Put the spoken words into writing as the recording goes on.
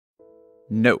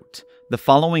Note: the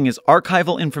following is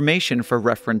archival information for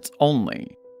reference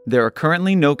only. There are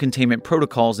currently no containment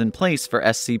protocols in place for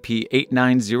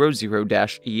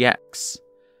SCP-8900-EX.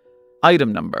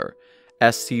 Item Number: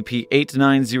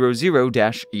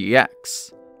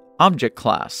 SCP-8900-EX. Object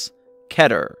Class: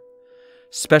 Keter.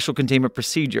 Special Containment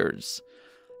Procedures: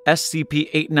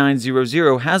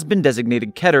 SCP-8900 has been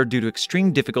designated Keter due to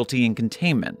extreme difficulty in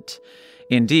containment.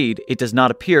 Indeed, it does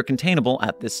not appear containable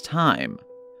at this time.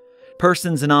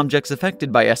 Persons and objects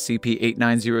affected by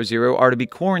SCP-8900 are to be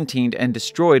quarantined and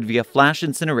destroyed via flash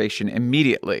incineration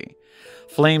immediately.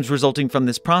 Flames resulting from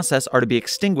this process are to be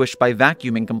extinguished by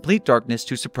vacuuming complete darkness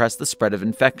to suppress the spread of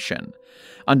infection.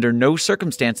 Under no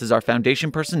circumstances are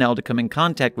Foundation personnel to come in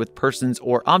contact with persons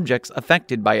or objects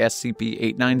affected by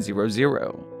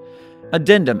SCP-8900.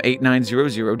 Addendum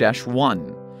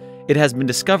 8900-1. It has been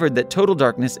discovered that total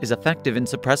darkness is effective in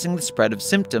suppressing the spread of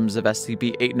symptoms of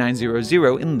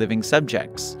SCP-8900 in living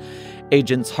subjects.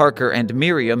 Agents Harker and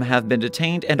Miriam have been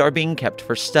detained and are being kept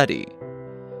for study.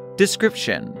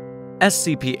 Description: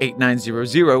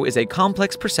 SCP-8900 is a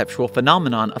complex perceptual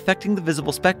phenomenon affecting the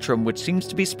visible spectrum which seems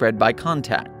to be spread by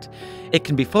contact. It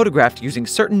can be photographed using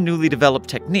certain newly developed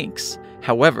techniques.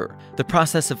 However, the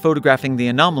process of photographing the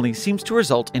anomaly seems to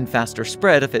result in faster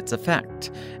spread of its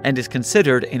effect, and is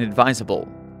considered inadvisable.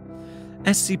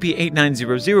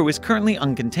 SCP-8900 is currently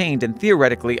uncontained and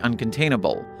theoretically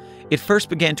uncontainable. It first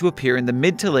began to appear in the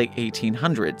mid to late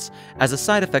 1800s as a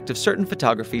side effect of certain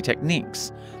photography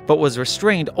techniques, but was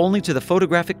restrained only to the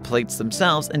photographic plates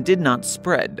themselves and did not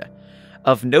spread.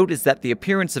 Of note is that the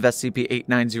appearance of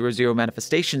SCP-8900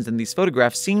 manifestations in these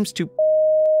photographs seems to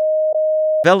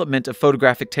development of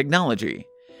photographic technology.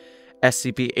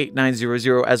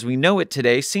 SCP-8900 as we know it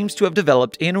today seems to have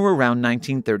developed in or around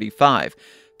 1935,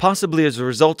 possibly as a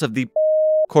result of the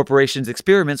Corporation's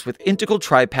experiments with integral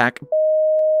tripack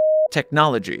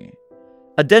technology.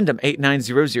 Addendum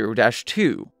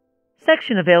 8900-2.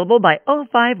 Section available by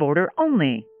O5 order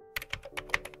only.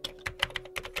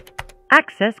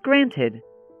 Access granted.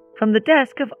 From the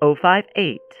desk of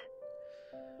O58.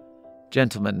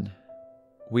 Gentlemen,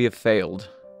 we have failed.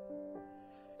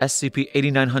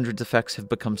 SCP-8900's effects have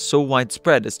become so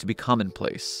widespread as to be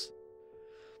commonplace.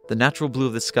 The natural blue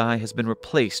of the sky has been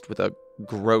replaced with a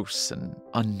gross and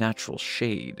unnatural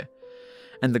shade,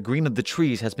 and the green of the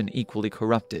trees has been equally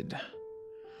corrupted.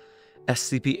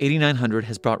 SCP-8900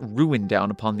 has brought ruin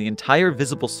down upon the entire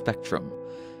visible spectrum,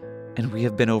 and we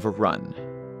have been overrun.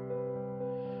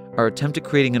 Our attempt at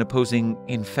creating an opposing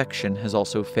infection has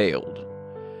also failed.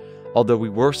 Although we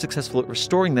were successful at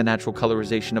restoring the natural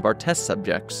colorization of our test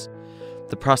subjects,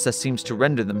 the process seems to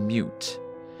render them mute.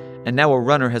 And now a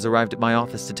runner has arrived at my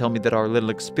office to tell me that our little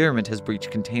experiment has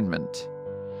breached containment.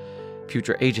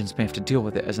 Future agents may have to deal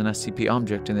with it as an SCP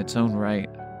object in its own right.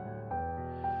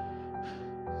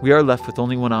 We are left with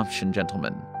only one option,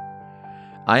 gentlemen.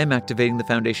 I am activating the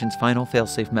Foundation's final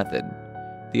failsafe method,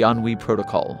 the Ennui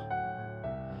Protocol.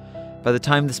 By the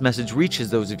time this message reaches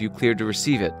those of you cleared to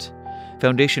receive it,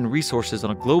 Foundation resources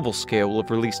on a global scale will have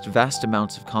released vast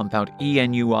amounts of compound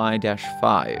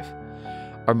ENUI-5,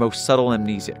 our most subtle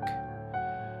amnesic.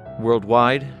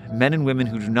 Worldwide, men and women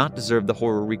who do not deserve the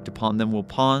horror wreaked upon them will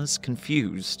pause,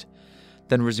 confused,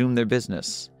 then resume their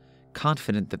business,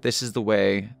 confident that this is the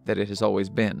way that it has always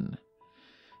been,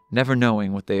 never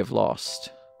knowing what they have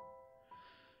lost.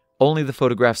 Only the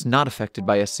photographs not affected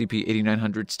by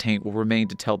SCP-8900's taint will remain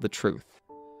to tell the truth.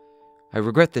 I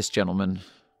regret this, gentlemen.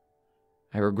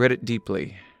 I regret it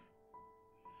deeply.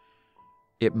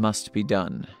 It must be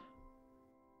done.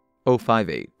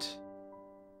 058.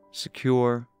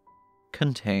 Secure,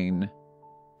 contain,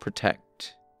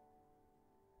 protect.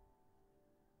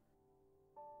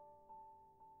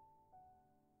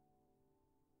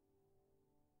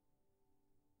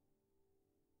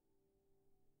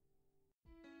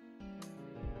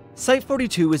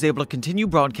 Site42 is able to continue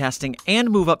broadcasting and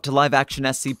move up to live-action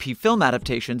SCP film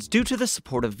adaptations due to the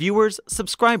support of viewers,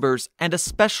 subscribers, and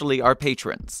especially our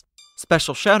patrons.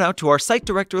 Special shout-out to our site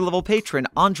director-level patron,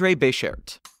 Andre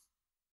Bechert.